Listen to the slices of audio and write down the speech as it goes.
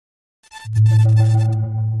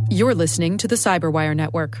You're listening to the Cyberwire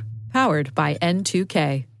Network, powered by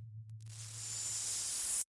N2K.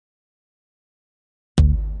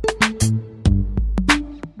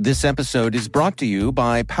 This episode is brought to you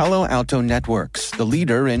by Palo Alto Networks, the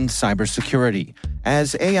leader in cybersecurity.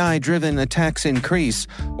 As AI-driven attacks increase,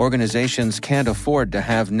 organizations can't afford to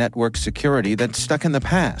have network security that's stuck in the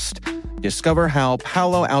past. Discover how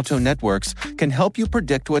Palo Alto Networks can help you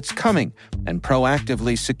predict what's coming and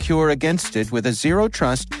proactively secure against it with a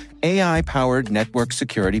zero-trust, AI-powered network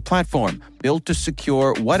security platform built to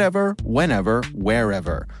secure whatever, whenever,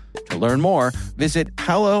 wherever. To learn more, visit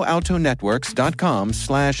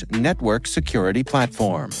paloaltonetworks.com/network security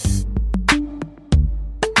platform.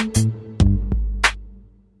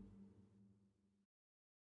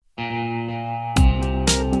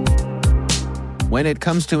 When it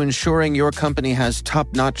comes to ensuring your company has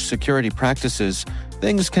top-notch security practices,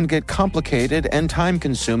 things can get complicated and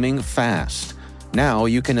time-consuming fast. Now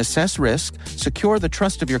you can assess risk, secure the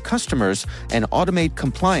trust of your customers, and automate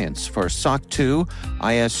compliance for SOC 2,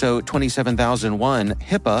 ISO 27001,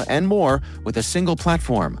 HIPAA, and more with a single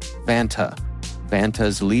platform, Vanta.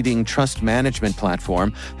 Vanta's leading trust management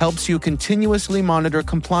platform helps you continuously monitor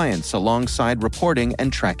compliance alongside reporting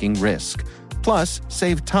and tracking risk. Plus,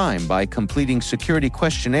 save time by completing security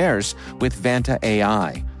questionnaires with Vanta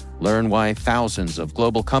AI. Learn why thousands of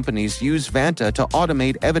global companies use Vanta to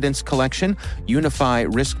automate evidence collection, unify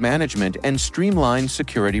risk management, and streamline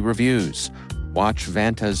security reviews. Watch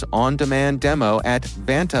Vanta's on-demand demo at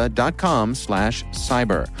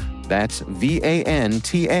vanta.com/cyber. That's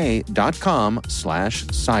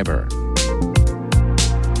VANTA.com/cyber.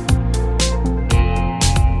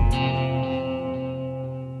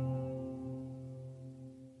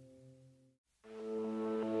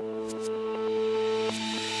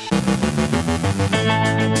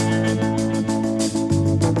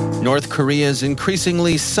 North Korea's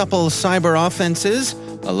increasingly supple cyber offenses.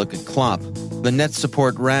 A look at Cl0p. The net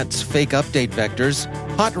support rat's fake update vectors.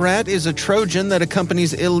 Hot Rat is a Trojan that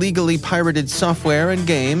accompanies illegally pirated software and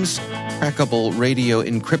games. Crackable radio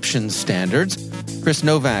encryption standards. Chris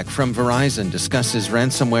Novak from Verizon discusses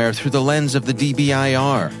ransomware through the lens of the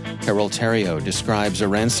DBIR. Carol Terrio describes a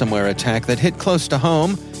ransomware attack that hit close to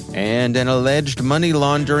home. And an alleged money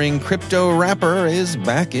laundering crypto rapper is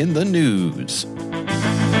back in the news.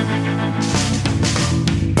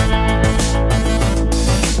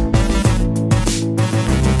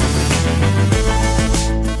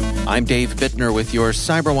 I'm Dave Bittner with your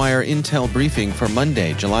CyberWire Intel briefing for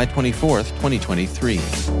Monday, July 24th, 2023.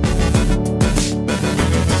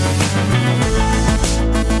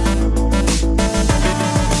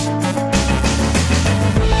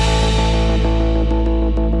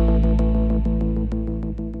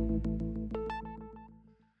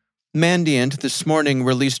 Mandiant this morning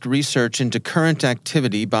released research into current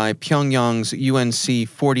activity by Pyongyang's UNC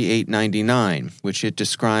 4899, which it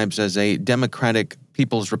describes as a Democratic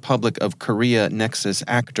People's Republic of Korea nexus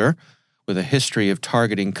actor with a history of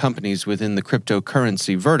targeting companies within the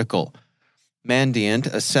cryptocurrency vertical. Mandiant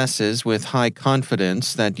assesses with high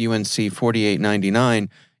confidence that UNC 4899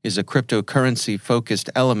 is a cryptocurrency-focused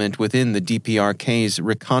element within the DPRK's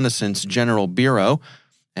Reconnaissance General Bureau,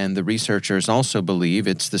 and the researchers also believe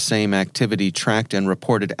it's the same activity tracked and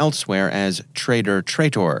reported elsewhere as Trader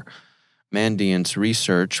Traitor. Mandiant's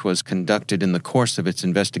research was conducted in the course of its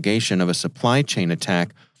investigation of a supply chain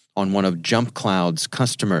attack on one of Jump Cloud's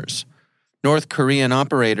customers. North Korean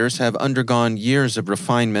operators have undergone years of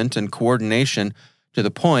refinement and coordination to the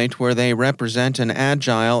point where they represent an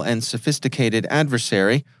agile and sophisticated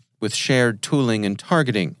adversary with shared tooling and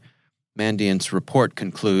targeting. Mandiant's report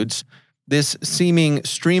concludes, this seeming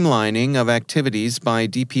streamlining of activities by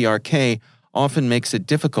DPRK often makes it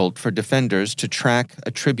difficult for defenders to track,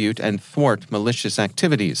 attribute, and thwart malicious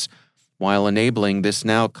activities, while enabling this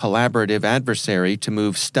now collaborative adversary to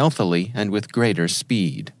move stealthily and with greater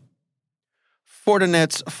speed.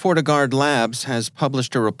 Fortinet's FortiGuard Labs has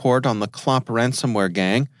published a report on the Cl0p ransomware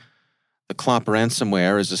gang. The Cl0p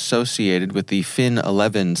ransomware is associated with the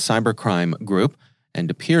Fin11 cybercrime group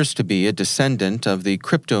and appears to be a descendant of the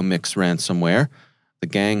CryptoMix ransomware. The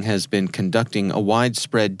gang has been conducting a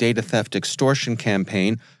widespread data theft extortion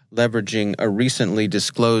campaign leveraging a recently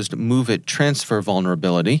disclosed MoveIt transfer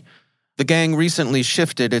vulnerability. The gang recently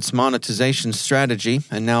shifted its monetization strategy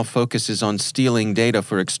and now focuses on stealing data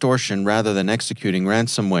for extortion rather than executing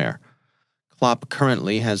ransomware. Cl0p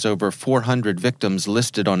currently has over 400 victims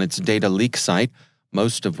listed on its data leak site,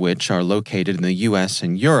 most of which are located in the U.S.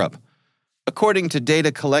 and Europe. According to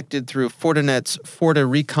data collected through Fortinet's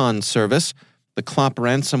FortiRecon service, The Cl0p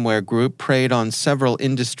ransomware group preyed on several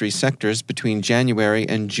industry sectors between January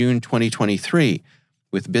and June 2023,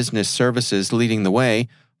 with business services leading the way,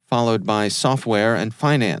 followed by software and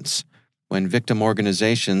finance. When victim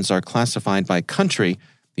organizations are classified by country,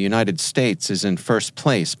 the United States is in first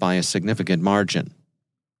place by a significant margin.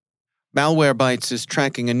 Malwarebytes is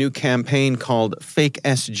tracking a new campaign called Fake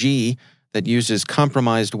SG that uses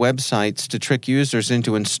compromised websites to trick users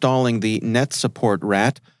into installing the net support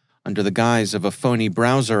rat under the guise of a phony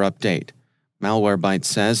browser update. Malwarebytes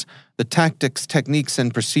says the tactics, techniques,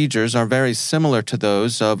 and procedures are very similar to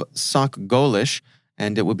those of Sock Golish,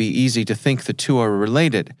 and it would be easy to think the two are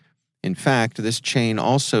related. In fact, this chain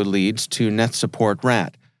also leads to net support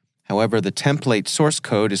rat. However, the template source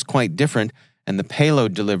code is quite different, and the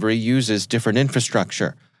payload delivery uses different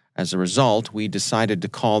infrastructure. As a result, we decided to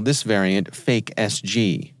call this variant Fake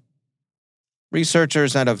SG.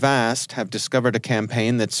 Researchers at Avast have discovered a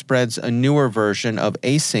campaign that spreads a newer version of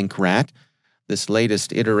async rat, this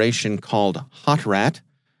latest iteration called Hot Rat.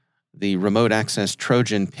 The remote access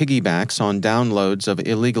Trojan piggybacks on downloads of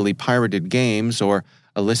illegally pirated games or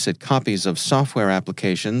illicit copies of software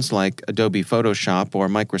applications like Adobe Photoshop or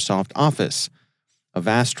Microsoft Office.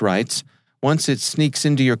 Avast writes, once it sneaks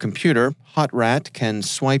into your computer, Hot Rat can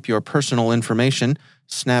swipe your personal information,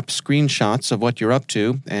 snap screenshots of what you're up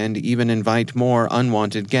to, and even invite more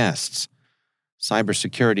unwanted guests.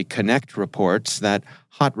 Cybersecurity Connect reports that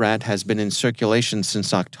Hot Rat has been in circulation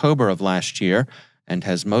since October of last year and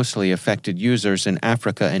has mostly affected users in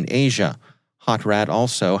Africa and Asia. Hot Rat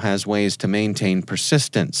also has ways to maintain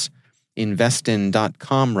persistence.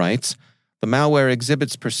 Investin.com writes, the malware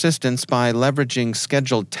exhibits persistence by leveraging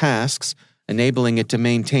scheduled tasks, enabling it to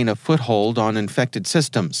maintain a foothold on infected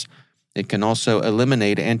systems. It can also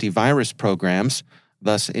eliminate antivirus programs,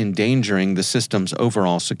 thus endangering the system's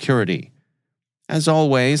overall security. As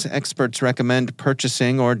always, experts recommend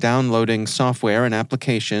purchasing or downloading software and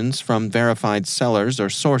applications from verified sellers or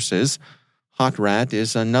sources. Hot Rat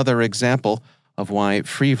is another example of why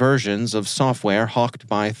free versions of software hawked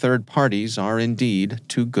by third parties are indeed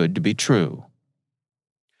too good to be true.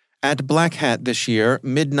 At Black Hat this year,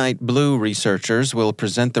 Midnight Blue researchers will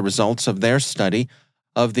present the results of their study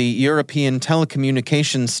of the European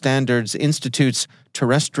Telecommunications Standards Institute's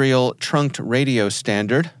Terrestrial Trunked Radio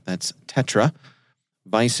Standard, that's TETRA.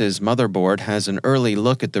 Vice's motherboard has an early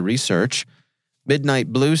look at the research.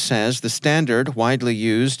 Midnight Blue says the standard, widely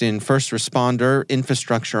used in first responder,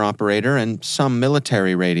 infrastructure operator, and some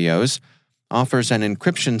military radios, offers an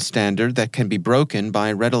encryption standard that can be broken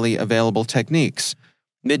by readily available techniques.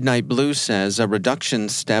 Midnight Blue says a reduction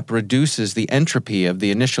step reduces the entropy of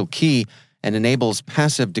the initial key and enables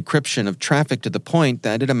passive decryption of traffic to the point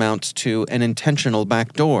that it amounts to an intentional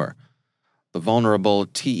backdoor. The vulnerable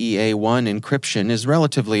TEA1 encryption is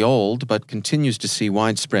relatively old but continues to see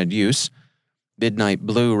widespread use. Midnight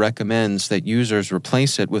Blue recommends that users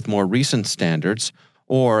replace it with more recent standards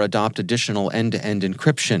or adopt additional end-to-end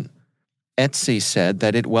encryption. Etsy said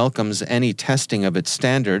that it welcomes any testing of its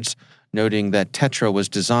standards, noting that TETRA was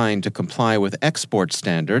designed to comply with export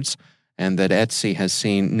standards and that Etsy has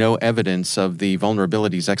seen no evidence of the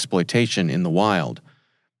vulnerability's exploitation in the wild.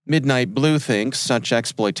 Midnight Blue thinks such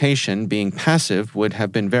exploitation, being passive, would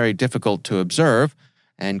have been very difficult to observe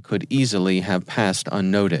and could easily have passed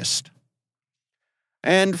unnoticed.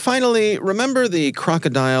 And finally, remember the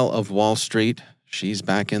crocodile of Wall Street? She's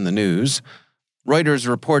back in the news. Reuters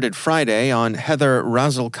reported Friday on Heather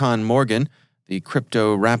Razzlekhan Morgan, the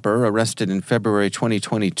crypto rapper arrested in February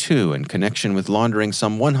 2022 in connection with laundering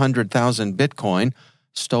some 100,000 Bitcoin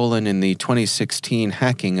stolen in the 2016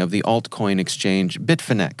 hacking of the altcoin exchange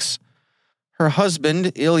Bitfinex. Her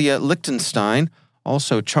husband, Ilya Lichtenstein,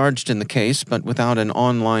 also charged in the case but without an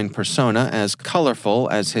online persona as colorful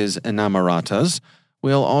as his inamoratas,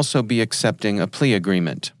 will also be accepting a plea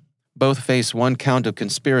agreement. Both face one count of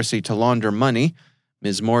conspiracy to launder money.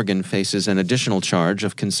 Ms. Morgan faces an additional charge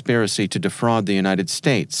of conspiracy to defraud the United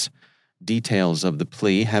States. Details of the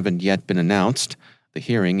plea haven't yet been announced. The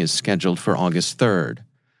hearing is scheduled for August 3rd.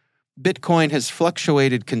 Bitcoin has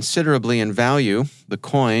fluctuated considerably in value. The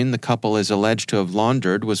coin the couple is alleged to have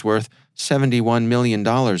laundered was worth $71 million in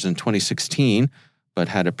 2016, but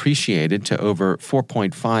had appreciated to over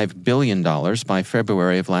 $4.5 billion by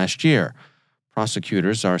February of last year.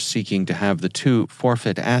 Prosecutors are seeking to have the two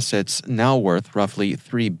forfeit assets now worth roughly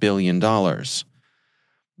 $3 billion.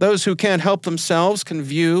 Those who can't help themselves can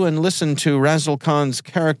view and listen to Razzlekhan's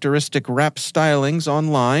characteristic rap stylings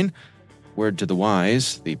online. Word to the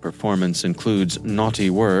wise, the performance includes naughty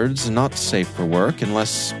words, not safe for work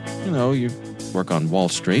unless, you work on Wall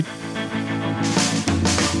Street.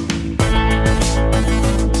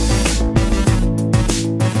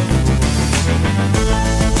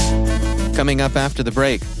 Coming up after the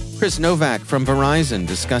break, Chris Novak from Verizon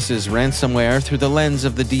discusses ransomware through the lens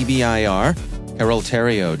of the DBIR. Carol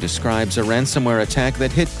Theriault describes a ransomware attack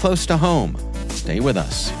that hit close to home. Stay with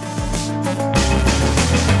us.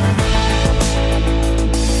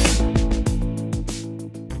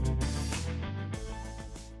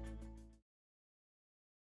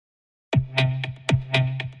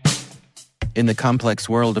 In the complex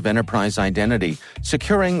world of enterprise identity,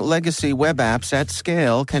 securing legacy web apps at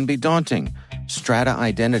scale can be daunting. Strata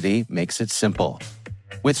Identity makes it simple.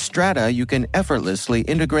 With Strata, you can effortlessly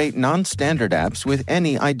integrate non-standard apps with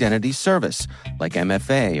any identity service, like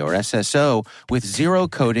MFA or SSO, with zero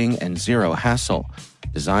coding and zero hassle.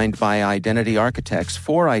 Designed by identity architects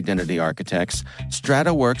for identity architects,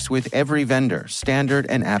 Strata works with every vendor, standard,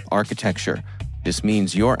 and app architecture. This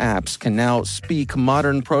means your apps can now speak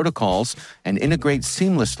modern protocols and integrate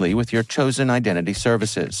seamlessly with your chosen identity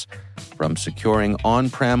services. From securing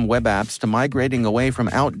on-prem web apps to migrating away from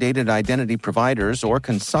outdated identity providers or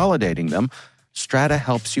consolidating them, Strata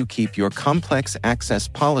helps you keep your complex access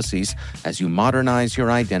policies as you modernize your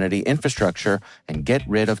identity infrastructure and get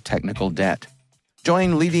rid of technical debt.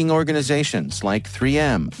 Join leading organizations like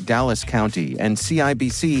 3M, Dallas County, and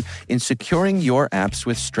CIBC in securing your apps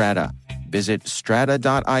with Strata. Visit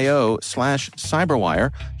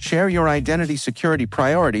strata.io/cyberwire, share your identity security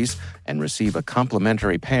priorities, and receive a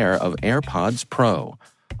complimentary pair of AirPods Pro.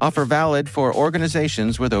 Offer valid for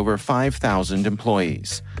organizations with over 5,000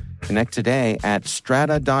 employees. Connect today at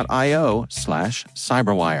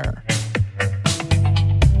strata.io/cyberwire.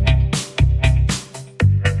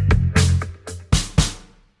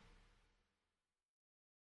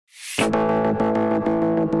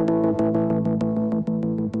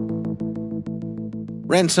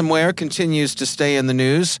 Ransomware continues to stay in the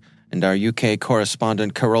news, and our UK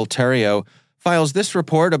correspondent Carol Theriault files this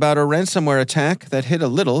report about a ransomware attack that hit a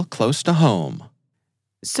little close to home.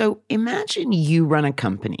 So imagine you run a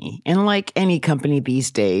company, and like any company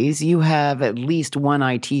these days, you have at least one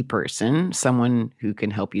IT person, someone who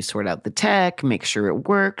can help you sort out the tech, make sure it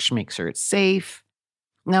works, make sure it's safe.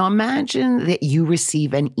 Now imagine that you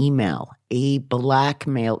receive an email, a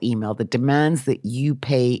blackmail email that demands that you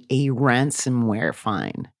pay a ransomware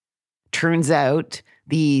fine. Turns out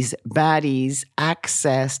these baddies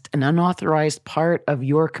accessed an unauthorized part of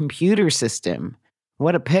your computer system.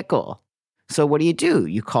 What a pickle. So what do?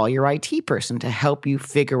 You call your IT person to help you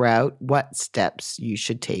figure out what steps you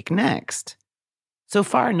should take next. So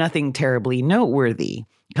far, nothing terribly noteworthy.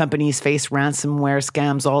 Companies face ransomware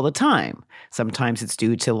scams all the time. Sometimes it's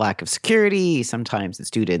due to lack of security, sometimes it's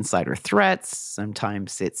due to insider threats,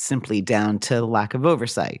 sometimes it's simply down to lack of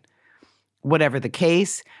oversight. Whatever the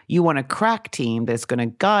case, you want a crack team that's going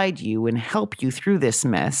to guide you and help you through this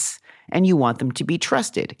mess, and you want them to be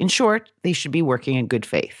trusted. In short, they should be working in good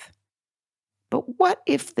faith. But what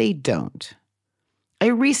if they don't?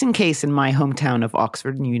 A recent case in my hometown of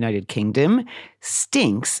Oxford in the United Kingdom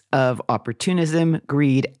stinks of opportunism,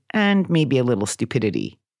 greed, and maybe a little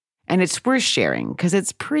stupidity. And it's worth sharing because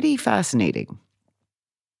it's pretty fascinating.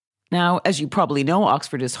 Now, as you probably know,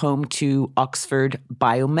 Oxford is home to Oxford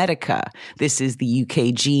Biomedica. This is the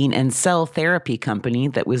UK gene and cell therapy company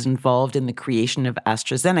that was involved in the creation of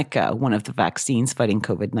AstraZeneca, one of the vaccines fighting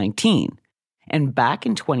COVID-19. And back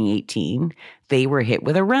in 2018, they were hit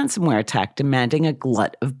with a ransomware attack demanding a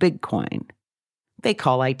glut of Bitcoin. They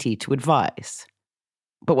call IT to advise.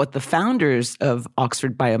 But what the founders of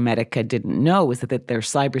Oxford Biomedica didn't know was that their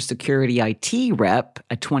cybersecurity IT rep,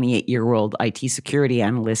 a 28-year-old IT security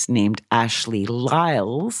analyst named Ashley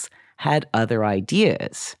Lyles, had other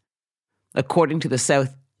ideas. According to the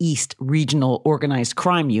Southeast Regional Organized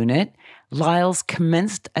Crime Unit, Lyles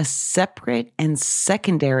commenced a separate and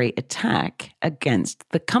secondary attack against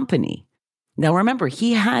the company. Now remember,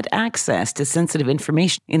 he had access to sensitive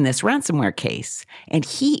information in this ransomware case, and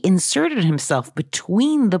he inserted himself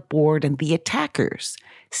between the board and the attackers,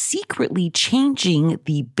 secretly changing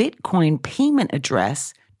the Bitcoin payment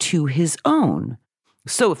address to his own.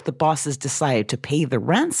 So if the bosses decided to pay the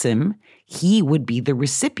ransom, he would be the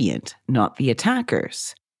recipient, not the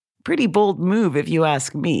attackers. Pretty bold move if you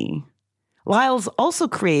ask me. Lyles also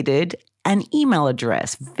created an email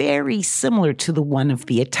address very similar to the one of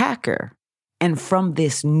the attacker. And from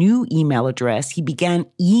this new email address, he began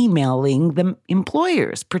emailing the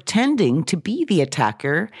employers, pretending to be the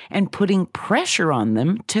attacker and putting pressure on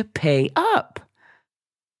them to pay up.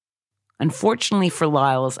 Unfortunately for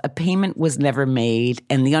Lyles, a payment was never made,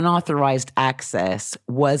 and the unauthorized access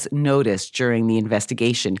was noticed during the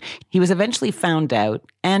investigation. He was eventually found out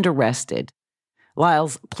and arrested.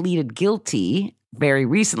 Lyles pleaded guilty very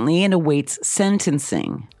recently and awaits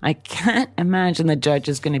sentencing. I can't imagine the judge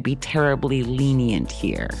is going to be terribly lenient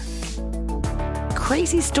here.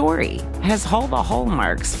 Crazy story. Has all the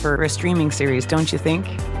hallmarks for a streaming series, don't you think?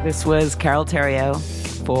 This was Carol Theriault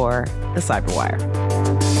for The Cyberwire.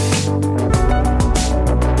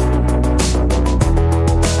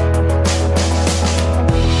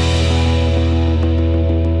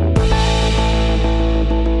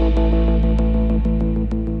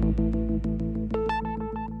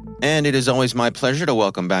 And it is always my pleasure to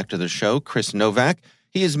welcome back to the show Chris Novak.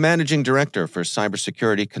 He is Managing Director for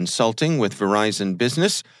Cybersecurity Consulting with Verizon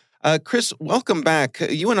Business. Chris, welcome back.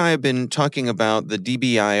 You and I have been talking about the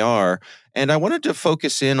DBIR, and I wanted to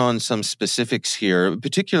focus in on some specifics here,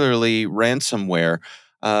 particularly ransomware.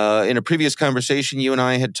 In a previous conversation, you and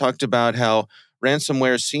I had talked about how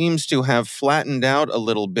ransomware seems to have flattened out a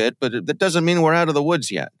little bit, but that doesn't mean we're out of the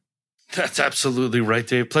woods yet. That's absolutely right,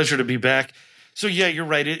 Dave. Pleasure to be back. So yeah, you're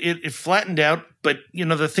right. It flattened out, but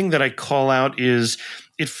the thing that I call out is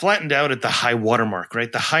it flattened out at the high watermark, right?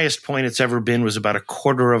 The highest point it's ever been was about a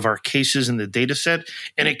quarter of our cases in the data set,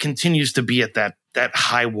 and it continues to be at that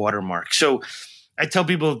high watermark. So I tell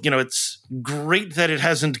people, it's great that it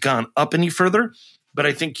hasn't gone up any further, but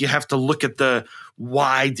I think you have to look at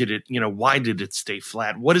why did it stay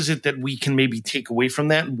flat? What is it that we can maybe take away from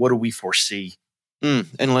that? And what do we foresee? And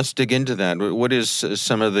let's dig into that. What is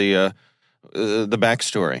some of the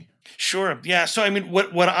backstory? Sure. Yeah. So,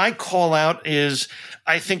 what I call out is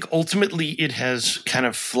I think ultimately it has kind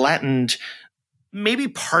of flattened, maybe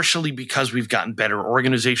partially because we've gotten better.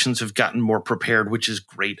 Organizations have gotten more prepared, which is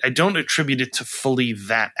great. I don't attribute it to fully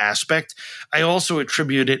that aspect. I also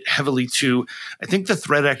attribute it heavily to, I think the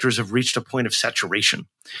threat actors have reached a point of saturation.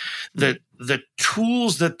 The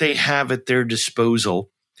tools that they have at their disposal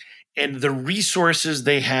and the resources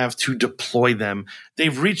they have to deploy them,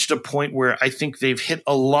 they've reached a point where I think they've hit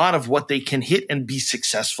a lot of what they can hit and be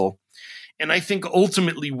successful. And I think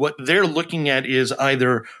ultimately what they're looking at is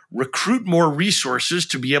either recruit more resources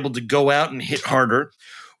to be able to go out and hit harder,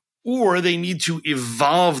 or they need to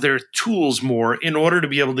evolve their tools more in order to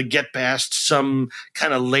be able to get past some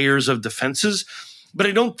kind of layers of defenses. But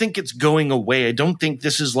I don't think it's going away. I don't think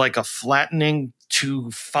this is like a flattening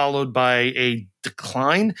followed by a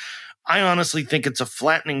decline. I honestly think it's a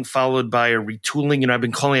flattening followed by a retooling. I've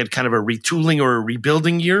been calling it kind of a retooling or a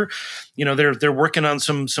rebuilding year. They're working on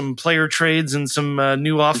some player trades and some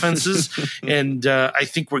new offenses, and I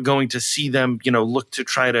think we're going to see them, look to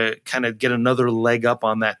try to kind of get another leg up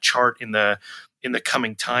on that chart in the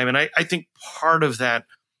coming time. And I think part of that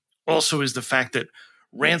also is the fact that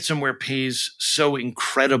ransomware pays so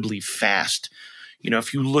incredibly fast.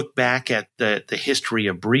 If you look back at the history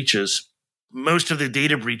of breaches, most of the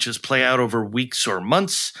data breaches play out over weeks or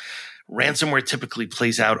months. Ransomware typically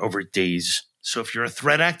plays out over days. So if you're a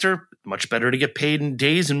threat actor, much better to get paid in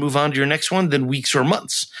days and move on to your next one than weeks or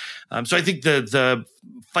months. So I think the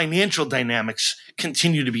financial dynamics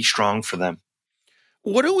continue to be strong for them.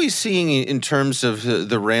 What are we seeing in terms of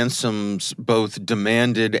the ransoms, both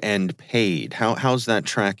demanded and paid? How's that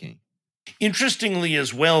tracking? Interestingly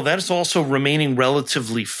as well, that is also remaining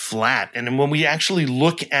relatively flat. And when we actually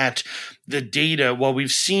look at the data, while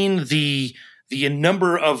we've seen the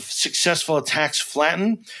number of successful attacks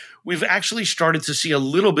flatten, we've actually started to see a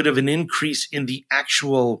little bit of an increase in the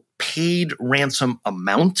actual paid ransom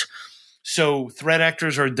amount. So threat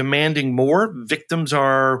actors are demanding more. Victims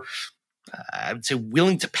are, I would say,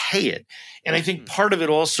 willing to pay it. And I think part of it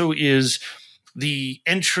also is the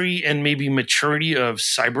entry and maybe maturity of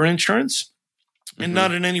cyber insurance. And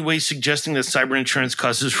not in any way suggesting that cyber insurance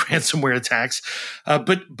causes ransomware attacks.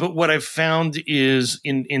 But what I've found is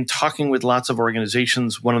in talking with lots of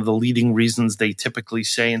organizations, one of the leading reasons they typically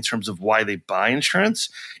say in terms of why they buy insurance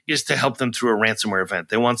is to help them through a ransomware event.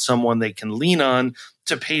 They want someone they can lean on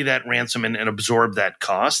to pay that ransom and absorb that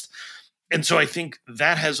cost. And so I think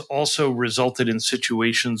that has also resulted in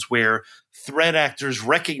situations where threat actors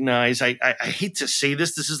recognize, I hate to say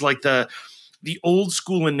this is like the old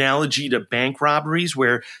school analogy to bank robberies,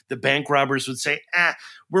 where the bank robbers would say,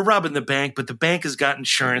 we're robbing the bank, but the bank has got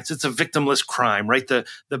insurance. It's a victimless crime, right?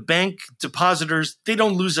 The bank depositors, they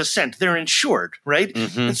don't lose a cent. They're insured, right?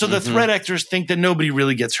 And so the threat actors think that nobody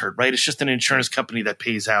really gets hurt, right? It's just an insurance company that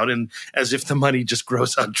pays out, and as if the money just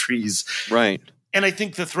grows on trees. Right. And I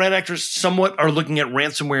think the threat actors somewhat are looking at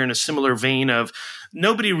ransomware in a similar vein of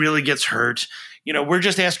nobody really gets hurt. We're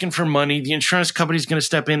just asking for money. The insurance company's going to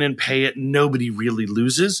step in and pay it. Nobody really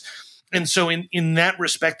loses. And so in that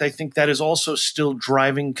respect, I think that is also still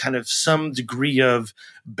driving kind of some degree of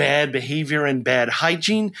bad behavior and bad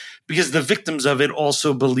hygiene, because the victims of it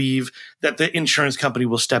also believe that the insurance company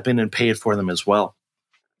will step in and pay it for them as well.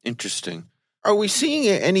 Interesting. Are we seeing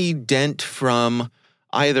any dent from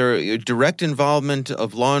either direct involvement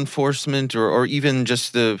of law enforcement or even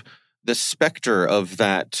just the specter of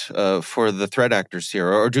that for the threat actors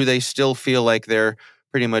here? Or do they still feel like they're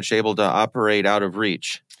pretty much able to operate out of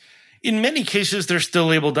reach? In many cases, they're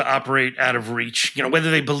still able to operate out of reach. Whether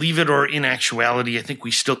they believe it or in actuality, I think we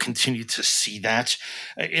still continue to see that.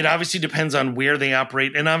 It obviously depends on where they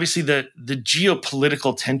operate. And obviously the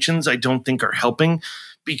geopolitical tensions, I don't think are helping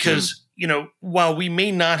because, while we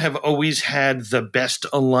may not have always had the best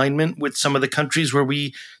alignment with some of the countries where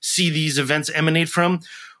we see these events emanate from,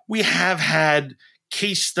 we have had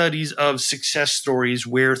case studies of success stories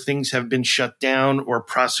where things have been shut down or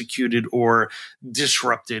prosecuted or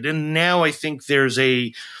disrupted. And now I think there's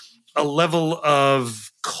a level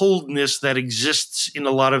of coldness that exists in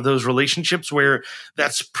a lot of those relationships where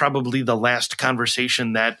that's probably the last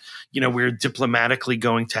conversation that, we're diplomatically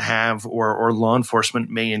going to have or law enforcement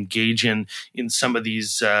may engage in some of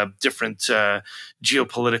these different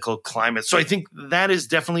geopolitical climates. So I think that is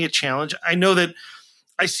definitely a challenge. I know that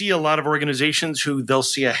I see a lot of organizations who they'll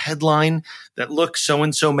see a headline that, look,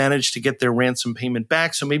 so-and-so managed to get their ransom payment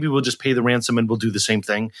back, so maybe we'll just pay the ransom and we'll do the same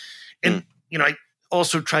thing. And, I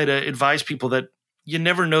also try to advise people that you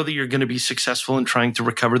never know that you're going to be successful in trying to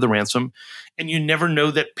recover the ransom. And you never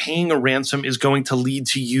know that paying a ransom is going to lead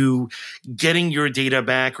to you getting your data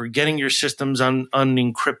back or getting your systems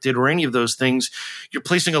unencrypted or any of those things. You're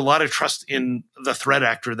placing a lot of trust in the threat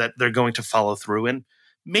actor that they're going to follow through, and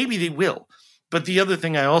maybe they will. But the other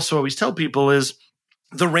thing I also always tell people is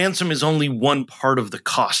the ransom is only one part of the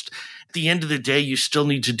cost. At the end of the day, you still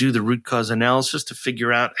need to do the root cause analysis to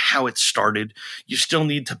figure out how it started. You still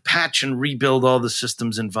need to patch and rebuild all the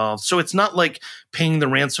systems involved. So it's not like paying the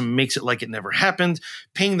ransom makes it like it never happened.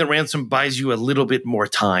 Paying the ransom buys you a little bit more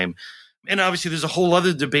time. And obviously, there's a whole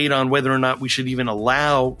other debate on whether or not we should even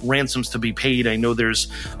allow ransoms to be paid. I know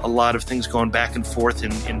there's a lot of things going back and forth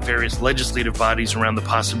in various legislative bodies around the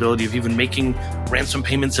possibility of even making ransom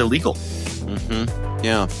payments illegal. Mm-hmm.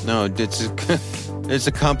 Yeah, no, it's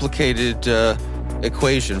a complicated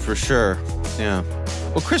equation for sure. Yeah.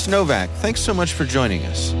 Well, Chris Novak, thanks so much for joining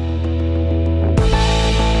us.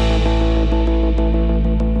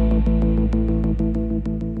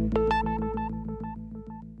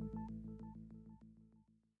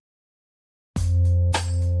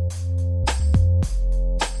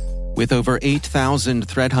 With over 8,000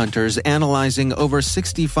 threat hunters analyzing over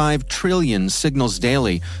 65 trillion signals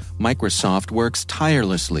daily, Microsoft works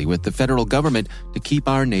tirelessly with the federal government to keep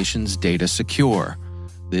our nation's data secure.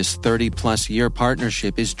 This 30-plus year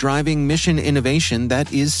partnership is driving mission innovation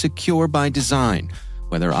that is secure by design.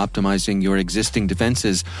 Whether optimizing your existing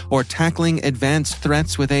defenses or tackling advanced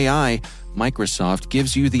threats with AI, Microsoft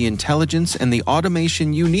gives you the intelligence and the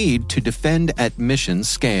automation you need to defend at mission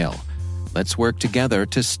scale. Let's work together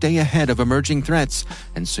to stay ahead of emerging threats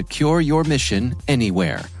and secure your mission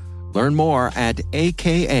anywhere. Learn more at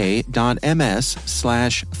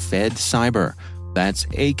aka.ms/fedcyber. That's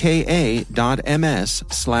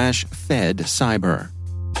aka.ms/fedcyber.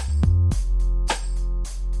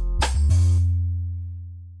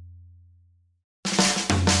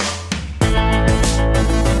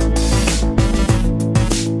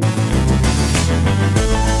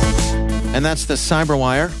 And that's the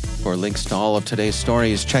Cyberwire. For links to all of today's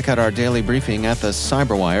stories, check out our daily briefing at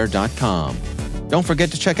thecyberwire.com. Don't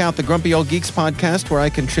forget to check out the Grumpy Old Geeks podcast, where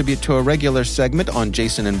I contribute to a regular segment on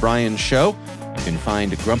Jason and Brian's show. You can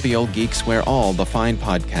find Grumpy Old Geeks where all the fine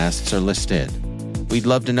podcasts are listed. We'd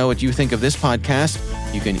love to know what you think of this podcast.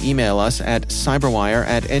 You can email us at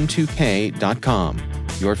cyberwire@n2k.com.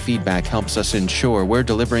 Your feedback helps us ensure we're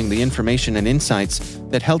delivering the information and insights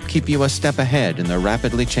that help keep you a step ahead in the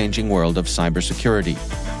rapidly changing world of cybersecurity.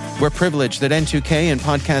 We're privileged that N2K and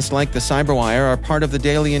podcasts like the Cyberwire are part of the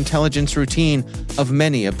daily intelligence routine of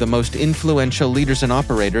many of the most influential leaders and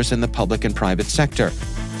operators in the public and private sector,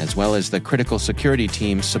 as well as the critical security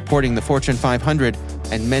teams supporting the Fortune 500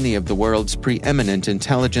 and many of the world's preeminent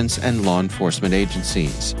intelligence and law enforcement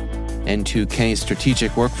agencies. N2K's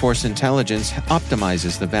strategic workforce intelligence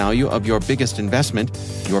optimizes the value of your biggest investment,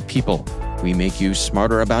 your people. We make you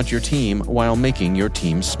smarter about your team while making your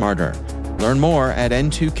team smarter. Learn more at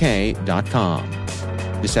n2k.com.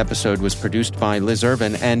 This episode was produced by Liz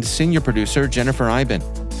Irvin and senior producer Jennifer Iben.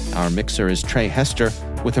 Our mixer is Trey Hester.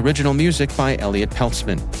 with original music by Elliot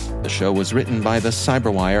Peltzman. The show was written by the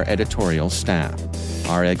Cyberwire editorial staff.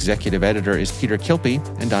 Our executive editor is Peter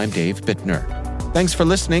Cl0p, and I'm Dave Bittner. Thanks for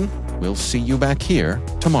listening. We'll see you back here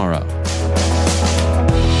tomorrow.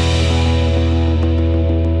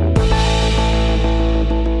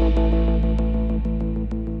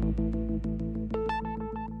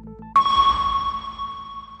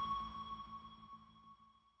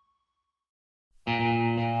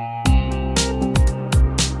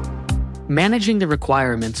 Managing the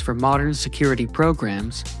requirements for modern security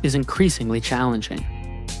programs is increasingly challenging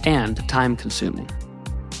and time-consuming.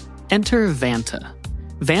 Enter Vanta.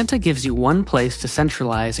 Vanta gives you one place to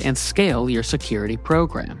centralize and scale your security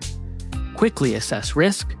program. Quickly assess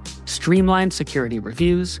risk, streamline security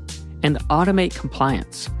reviews, and automate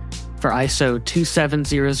compliance for ISO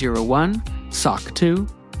 27001, SOC 2,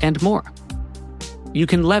 and more. You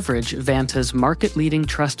can leverage Vanta's market-leading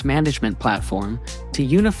trust management platform to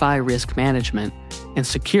unify risk management and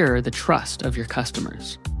secure the trust of your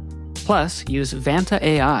customers. Plus, use Vanta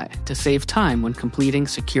AI to save time when completing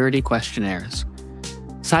security questionnaires.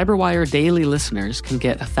 Cyberwire Daily listeners can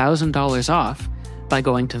get $1,000 off by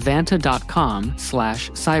going to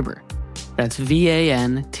vanta.com/cyber. That's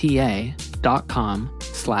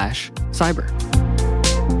VANTA.com/cyber.